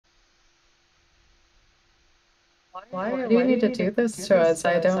Why do you need to do this to us?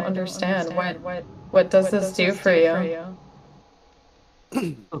 I don't understand. What does this do for you?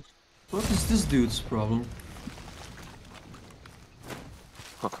 What is this dude's problem?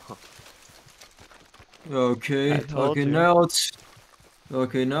 Okay,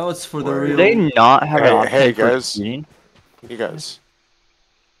 now it's for the real. Do they not have an option Hey for guys, speeding? you guys.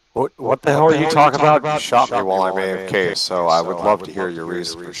 What the hell are you talking about? You shot me while I'm AFK, so I would love to hear your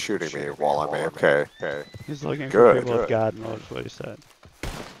reason for shooting me while I'm AFK. He's looking for people with God mode, is what he said.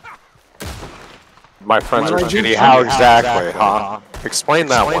 My friends are shitty. How exactly, huh? Explain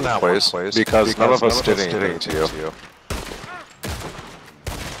that one, please, because none of us did anything to you.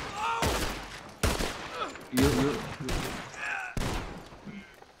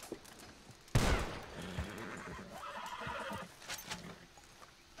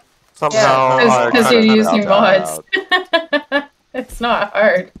 Somehow, yeah, because you're using mods. It's not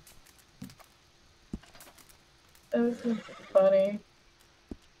hard. This is funny.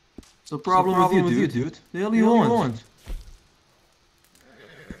 What's the problem with you, dude? The hell you want?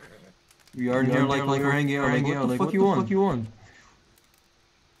 We are here like we're hanging out. What the fuck you want?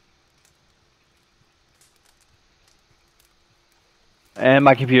 And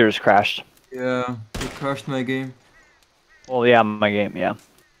my computer's crashed. Yeah, it crashed my game. Well, yeah, my game, yeah.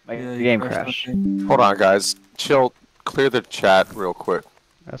 My game crashed. Hold on, guys. Chill. Clear the chat real quick.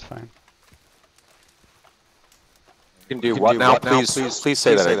 That's fine. You can do what now? Please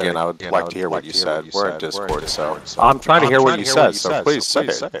say that again. I would like to hear what you said. We're in Discord, so I'm trying to hear what you said. So please say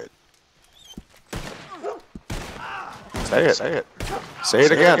it. Say it. Say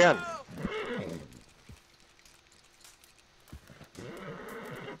it again.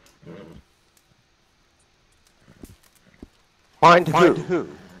 Find who?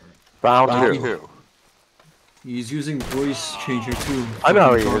 Found who? He's using voice changer too. I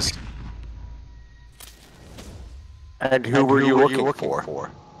know he is. And who were you looking for?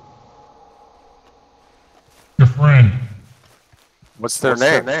 Your friend. What's their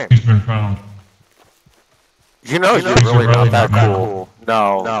name? He's been found. You know you're really not that cool.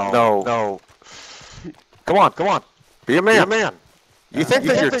 No. Come on. Be a man. You think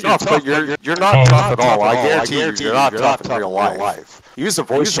that you're tough, but you're not tough at all. I guarantee you're not tough in real life. Use a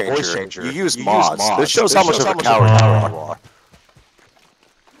voice changer. You use mods. This shows how much of a coward you are.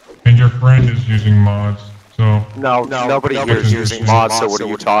 And your friend is using mods, so... No, nobody here is using mods, so what are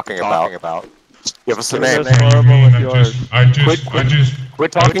you talking about? Give us the name. I just...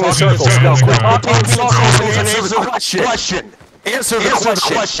 Quit talking in circles. No, quit talking in circles and answer the question. Answer the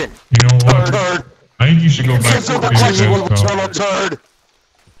question. You know what? I think you should go back to the turd.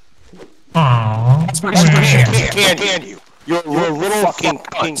 Aww. Can you? You're a little fucking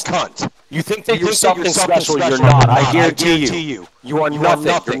cunt. You think that you're something special, you're not. I guarantee you. You are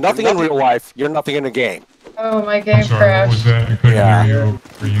nothing. You're nothing in real life. You're nothing in the game. Oh, my game I'm sorry, crashed. what was that? I couldn't hear you.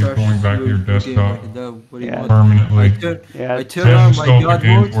 Are you going back to your desktop permanently? I turned on my God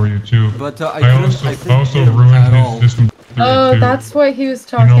mode for you too. But I also ruined his system 32. Oh, that's what he was He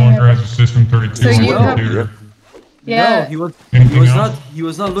talking no longer about. has a system 32 So you have... computer. Yeah. No, he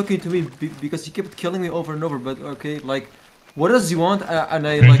was not looking to me because he kept killing me over and over. But okay, like, what does he want? And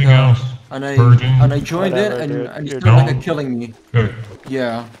I Anything else? and I joined Whatever, it, dude. and he You're started done. killing me. Good.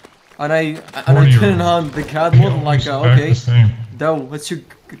 Yeah, and I turned on the God mode and like, okay, what's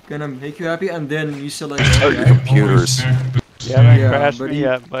gonna make you happy? And then you said like, Computers. You haven't Yeah, crashed but me he-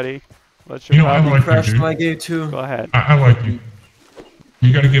 yet, buddy. What's You your know, I problem? like you, crashed dude. my game too. Go ahead. I like you.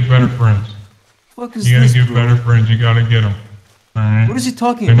 You gotta get better friends. Fuck is You gotta this, get bro? better friends. You gotta get them. Alright? What is he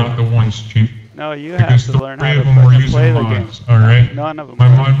talking They're about? not the ones cheap. No, you have Because to the learn three how to of them were fucking play using the game. mods, alright? None of them My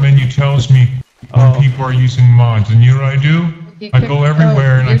were. mod menu tells me when people are using mods, and you know what I do? I go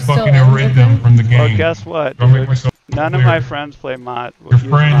everywhere and I fucking erase them from the Well, game. guess what? Don't make myself None of clear. my friends play mod. Your use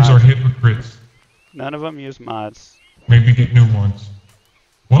friends are mods. hypocrites. None of them use mods. Maybe get new ones.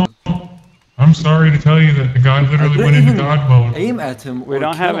 Well, I'm sorry to tell you that the guy literally didn't went into even God mode. Aim at him. We or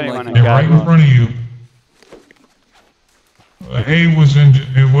don't kill have him anyone like in Yeah, God right in mode. front of you.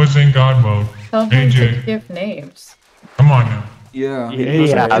 It was in God mode. Tell him to AJ, give names. come on now. Yeah.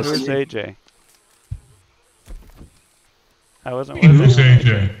 Yeah. Who's AJ? I wasn't with Who's him.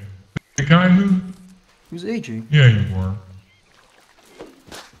 AJ? The guy who? Who's AJ? Yeah, you were.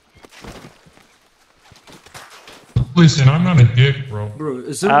 Listen, I'm not a dick, bro. Bro,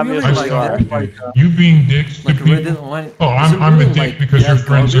 is it Obviously really like you are. that? Like, You being dicks to like people. Reddit online? Oh, Is it I'm a really dick like because your that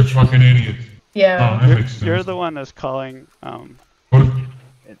friends are garbage? fucking idiots. Yeah. Oh, that makes sense. You're the one that's calling. What-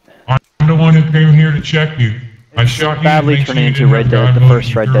 I'm the one who came here to check you. I shot you. badly to make turning sure you into didn't Red have Dead, the God mode.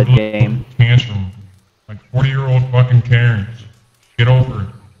 first Red You're Dead a little game. Tantrum. Like 40-year-old fucking Karens. Get over it.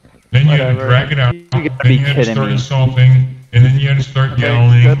 Then you had to Whatever. drag it out, You gotta then be you had to kidding start me. assaulting, and then you had to start Okay,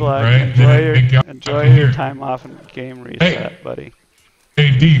 yelling, good luck. right? And then it got Enjoy in your here. time off and game reset, buddy.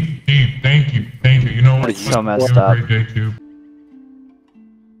 Hey, Deep, thank you. You know what? It's so You messed have a up. great day, too.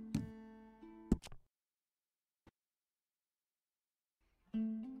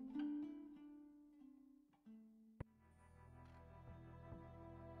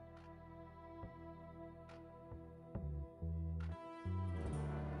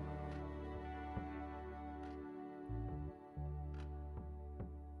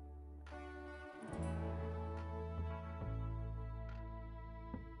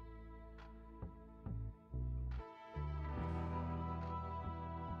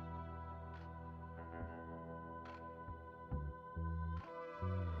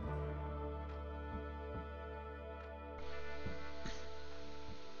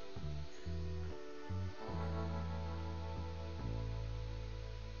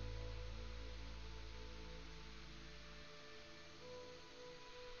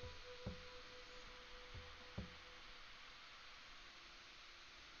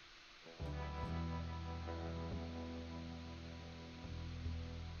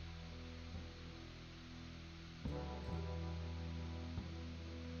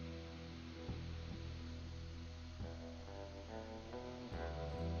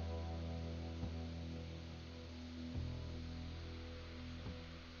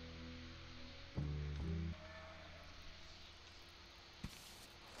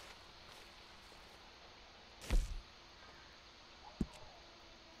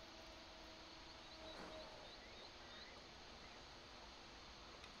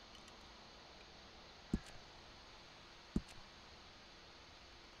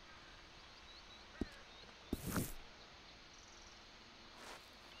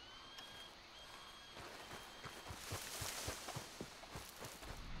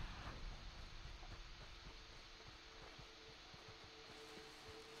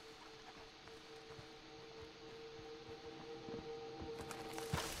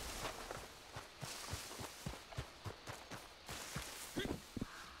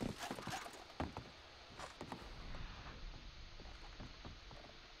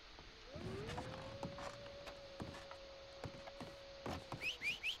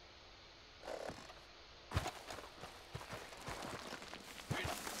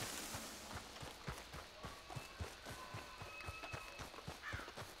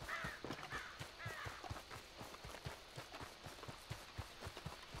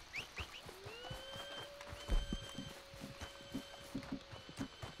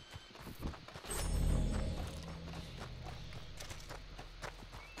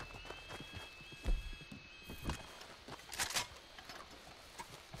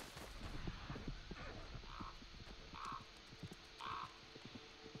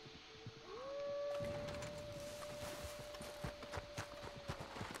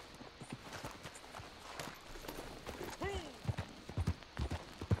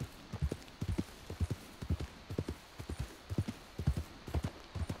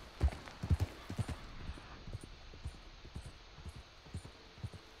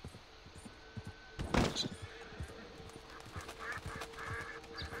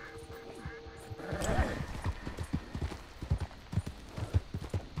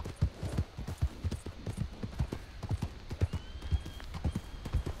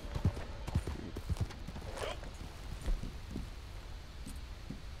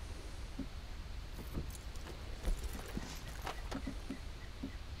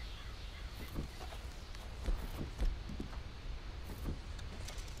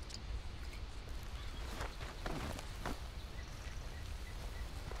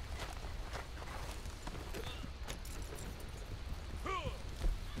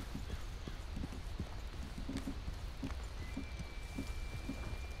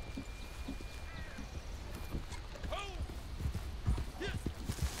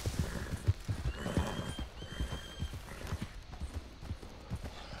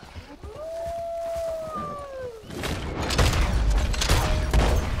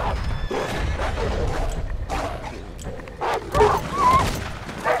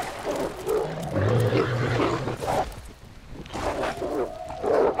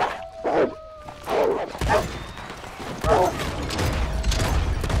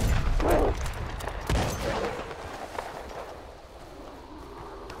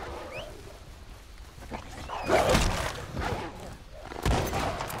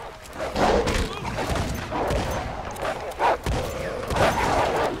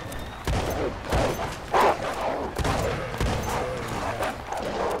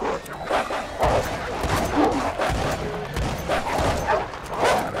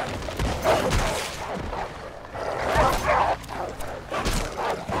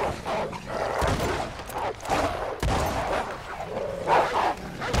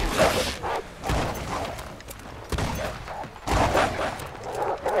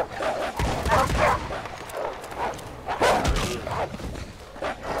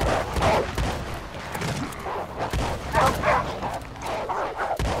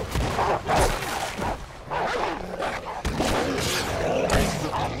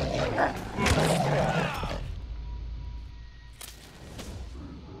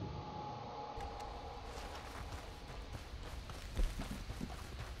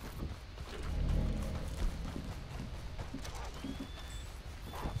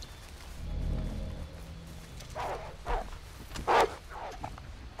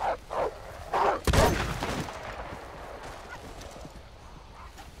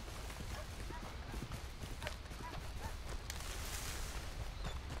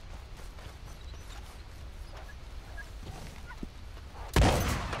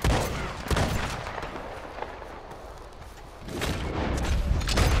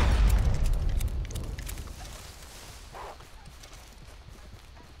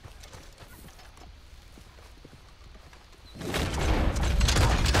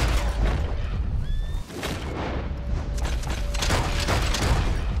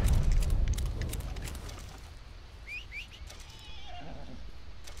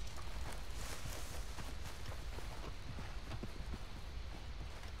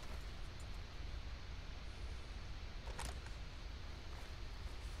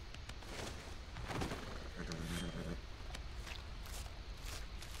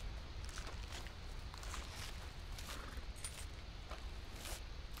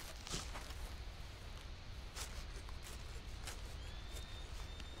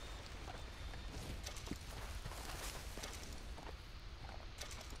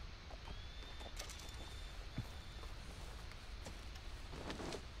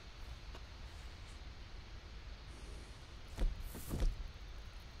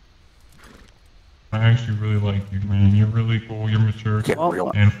 I actually really like you, man. You're really cool. You're mature. Get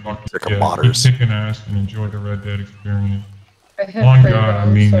real. And fucking Sick of yeah, modders. keep kicking ass and enjoy the Red Dead experience. I hit On freedom, God, I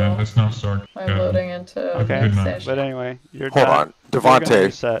mean so that. That's not I'm sarcasm. loading into Okay. Good main night. But station. anyway, you're Hold done. on, You're gonna Devontae.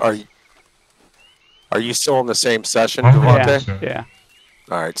 reset. Are you still in the same session, I'm Yeah. Devontae? Yeah.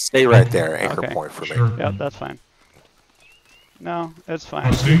 All right, stay right there. Anchor Okay. point for me. Sure. Yep, that's fine. No, it's fine.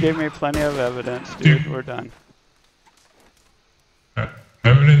 Oh, see? You gave me plenty of evidence, dude. We're done.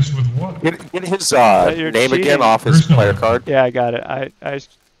 Evidence with what? Get his That you're name cheating. again off his There's no player evidence. card. Yeah, I got it. I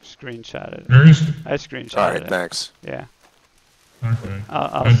screenshotted it. There is. I screenshotted All right, it. thanks. Yeah. Okay.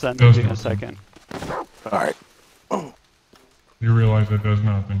 I'll That send it does to you in a nothing. second. All right. You realize that does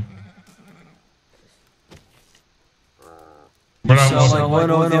nothing. But I Sound love like it.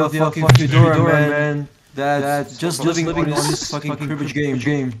 one of the fucking Fedora, man. That's just living on this fucking cribbage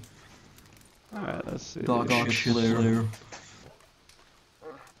game. Alright, let's see. Dog shit player.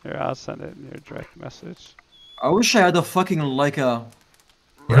 Here, I'll send it in your direct message. I wish I had a fucking like a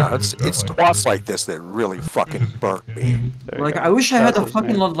Yeah, it's twice like this that really fucking burnt me. There you like go. I wish I had That's a his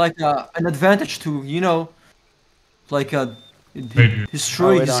fucking name. like an advantage to like Maybe.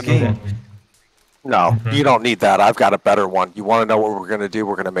 destroy we this don't need game. it. No, Okay. you don't need that. I've got a better one. You want to know what we're gonna do?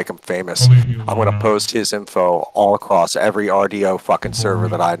 We're gonna make him famous. I'll leave you I'm gonna alone. post his info all across every RDO fucking server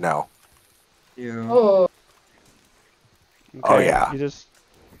that I know. Yeah. Oh, Oh, Okay, yeah. You just.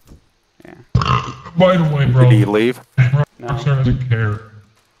 By the way, bro, Did he leave? No. Rockstar doesn't care.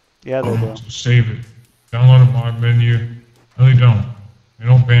 Yeah, they do. So save it. Download a mod menu. No, they don't. They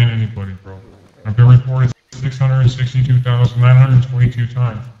don't ban anybody, bro. I've been reported 662,922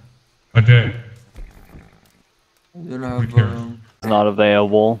 times a day. Then I Who have cares? It's not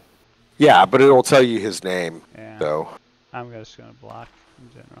available. Yeah, but it'll tell you his name, Yeah. though. I'm just gonna block in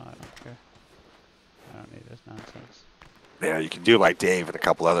general. I don't care. I don't need this nonsense. Yeah, you can do like Dave and a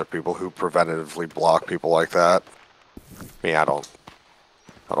couple other people who preventatively block people like that. Me, I don't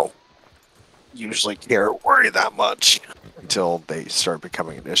usually care or worry that much until they start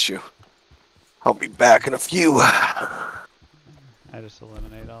becoming an issue. I'll be back in a few. I just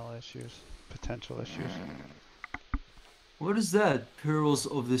eliminate all issues, potential issues. What is that? Pearls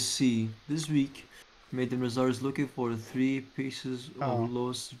of the Sea. This week, Maiden Razar is looking for 3 pieces Oh. of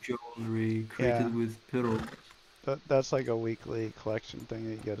lost jewelry created Yeah. with pearls. That's like a weekly collection thing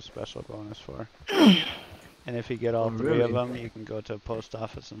that you get a special bonus for. And if you get all Oh, 3 of really? them, you can go to a post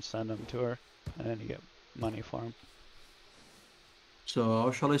office and send them to her, and then you get money for them. So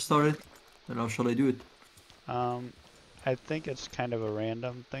how shall I start it? And how shall I do it? I think it's kind of a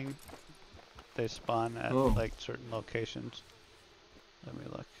random thing. They spawn at Oh. like certain locations. Let me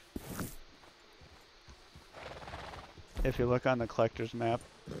look. If you look on the collector's map,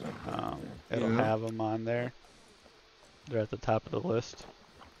 it'll Yeah. have them on there. They're at the top of the list.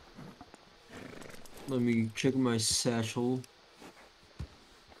 Let me check my satchel.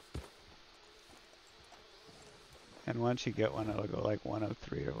 And once you get one, it'll go like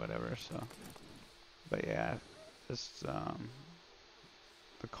 103 or whatever. So, but yeah, it's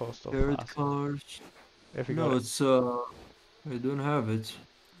the coastal Carrot faucet. cards. If you No, go, it's I don't have it.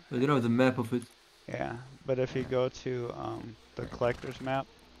 I don't have the map of it. yeah, but if you go to the collector's map,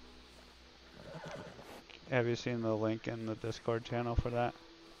 have you seen the link in the Discord channel for that?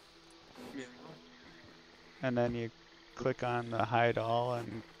 Yeah. And then you click on the hide all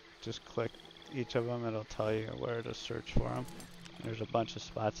and just click each of them. It'll tell you where to search for them. There's a bunch of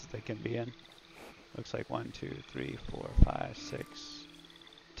spots that they can be in. Looks like 1, 2, 3, 4, 5, 6,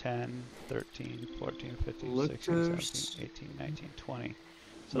 10, 13, 14, 15, 16, Collectors. 17, 18, 19, 20.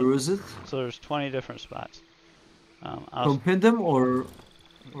 Where is it? So there's 20 different spots. I'll From Pindem or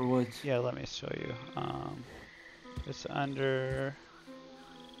what? yeah, let me show you. It's under.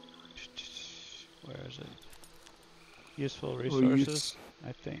 Where is it? Useful resources,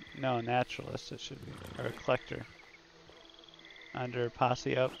 I think. No, naturalist. It should be, or collector. Under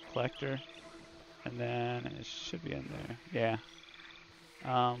posse up, collector, and then it should be in there.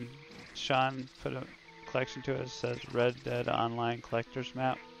 Yeah. Sean put a collection to it. It says Red Dead Online Collector's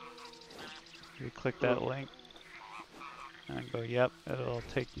Map. You click that link and go, yep, it'll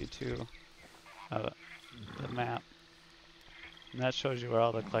take you to the map. And that shows you where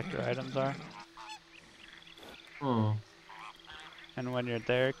all the collector items are. Oh. And when you're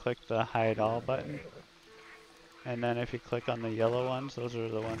there, click the hide all button. And then if you click on the yellow ones, those are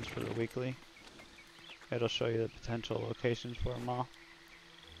the ones for the weekly. It'll show you the potential locations for them all.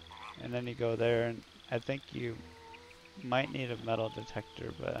 And then you go there, and I think you might need a metal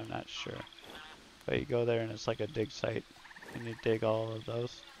detector, but I'm not sure. But you go there and it's like a dig site, and you dig all of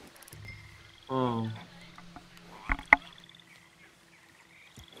those. Oh.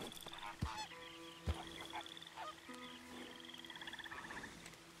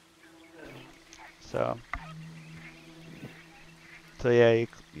 So yeah,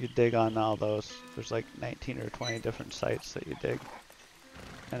 you dig on all those. There's like 19 or 20 different sites that you dig,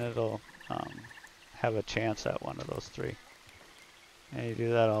 and it'll have a chance at one of those 3. And you do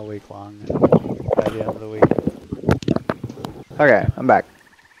that all week long, and by the end of the week. Okay, I'm back.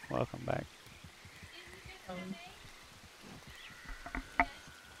 Welcome back.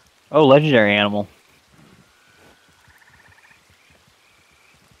 Oh, legendary animal.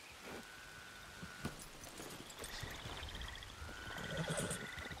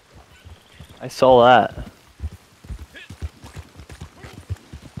 I saw that.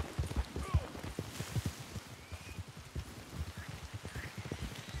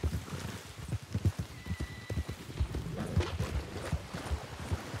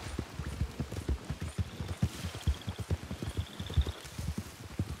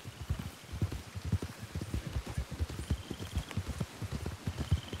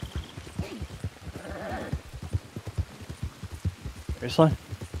 Seriously?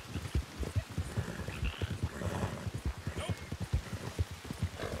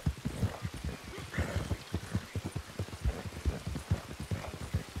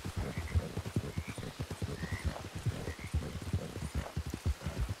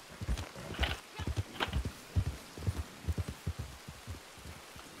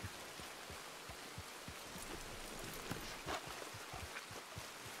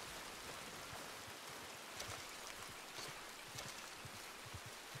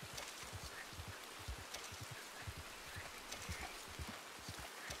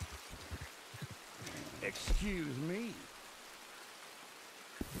 Excuse me.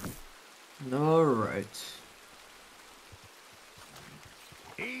 All right.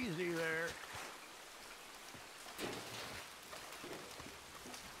 Easy there.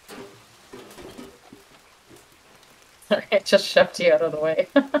 Sorry, I just shoved you out of the way.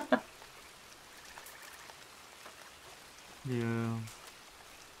 Yeah.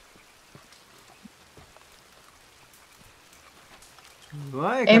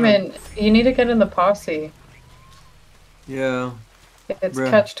 Why? Eamon, you need to get in the posse. Yeah. It's Bruh.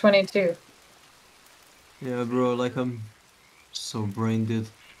 catch 22. Yeah, bro. Like I'm so brain dead.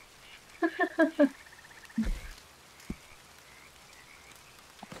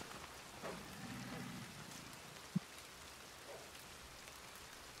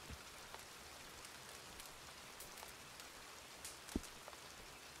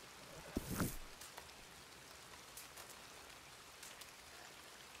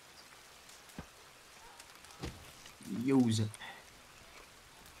 Use it.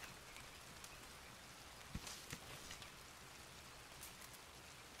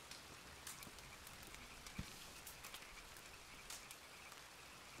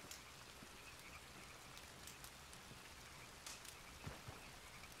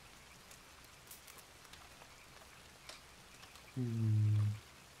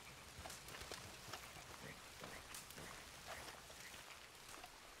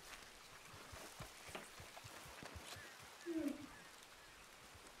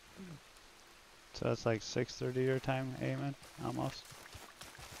 So it's like 6:30 your time, Eamon, almost.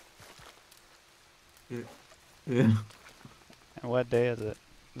 Yeah. And what day is it?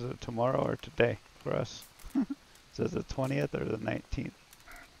 Is it tomorrow or today for us? Is it the 20th or the 19th?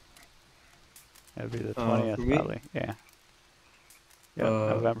 It'd be the 20th for me? probably, yeah. Yep,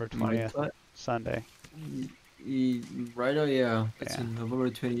 November 20th, Sunday. Right now, yeah. It's Yeah. in November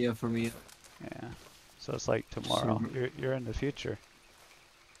 20th for me. Yeah. So it's like tomorrow. You're in the future.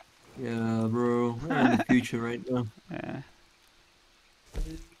 Yeah, bro. We're in the future right now. Yeah. That's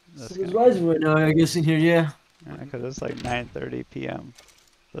So it's gonna rising right now, I guess, in here, yeah. because it's like 9:30 p.m.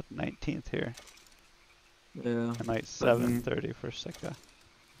 the 19th here, Yeah. and like 7:30 for Sika.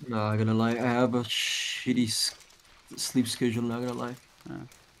 Nah, gonna lie. I have a shitty sleep schedule, not gonna lie.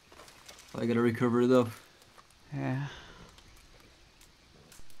 I gotta recover it up. Yeah.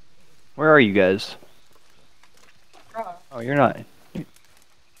 Where are you guys? Oh, you're not.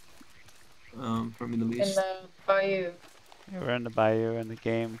 From Middle In East. the bayou. Yeah, we're in the bayou in the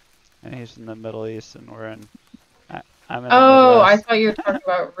game, and he's in the Middle East, and we're in. I'm in the Oh, I Midwest. thought you were talking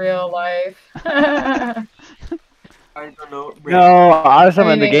about real life. I don't know. No, I was talking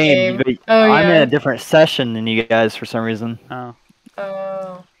I about the mean, game, but Oh, I'm in yeah. a different session than you guys for some reason. Oh,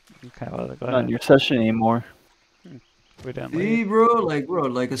 Oh. okay. Well, go I'm not in ahead. your session anymore. We didn't See, leave. bro, like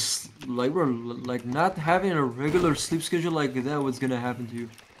not having a regular sleep schedule like that, what's gonna happen to you?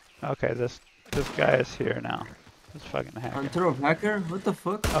 Okay, this guy is here now. This fucking hacker. Hunter of Hacker? What the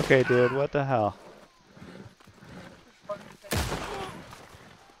fuck? Okay, dude, what the hell?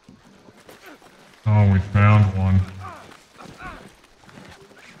 Oh, we found one.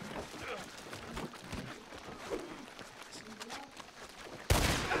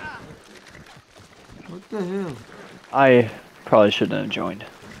 the hell? I probably shouldn't have joined.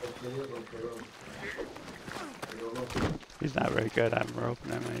 He's not very good. I'm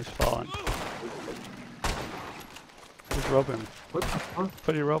roping him and he's falling. Just rope him. What the fuck?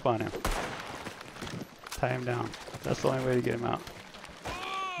 Put your rope on him. Tie him down. That's the only way to get him out.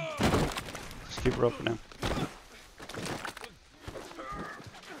 Just keep roping him.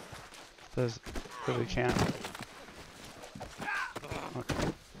 Does really can't. Okay.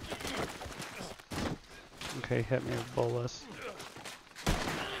 Okay, hit me with bolus.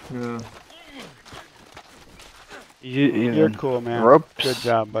 Yeah. You're cool, man. Ropes. Good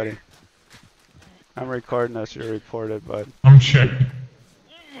job, buddy. I'm recording this. You're reported, bud. I'm checking.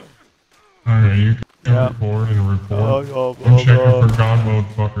 Alright, you can Yeah. record and report. Oh, I'm checking for God mode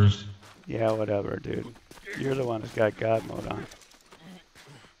fuckers. Yeah, whatever, dude. You're the one that's got God mode on.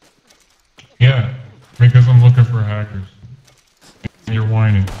 Yeah, because I'm looking for hackers. You're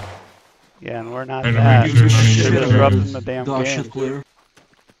whining. Yeah, and we're not Trying to that. make sure none of You're you disrupting the damn Dog game. shit player.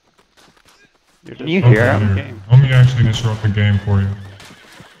 You're Can you disrupting hear the him? game. Let me actually disrupt the game for you.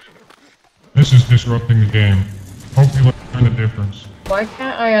 This is disrupting the game. Hope you learn the difference. Why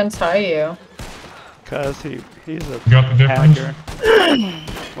can't I untie you? Cause he's a You got the difference?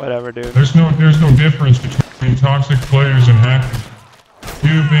 hacker. Whatever, dude. There's no difference between toxic players and hackers.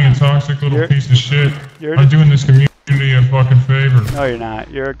 You being a toxic little piece of shit, You're I'm doing this community a fucking favor. No, you're not.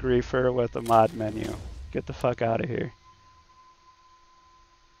 You're a griefer with a mod menu. Get the fuck out of here.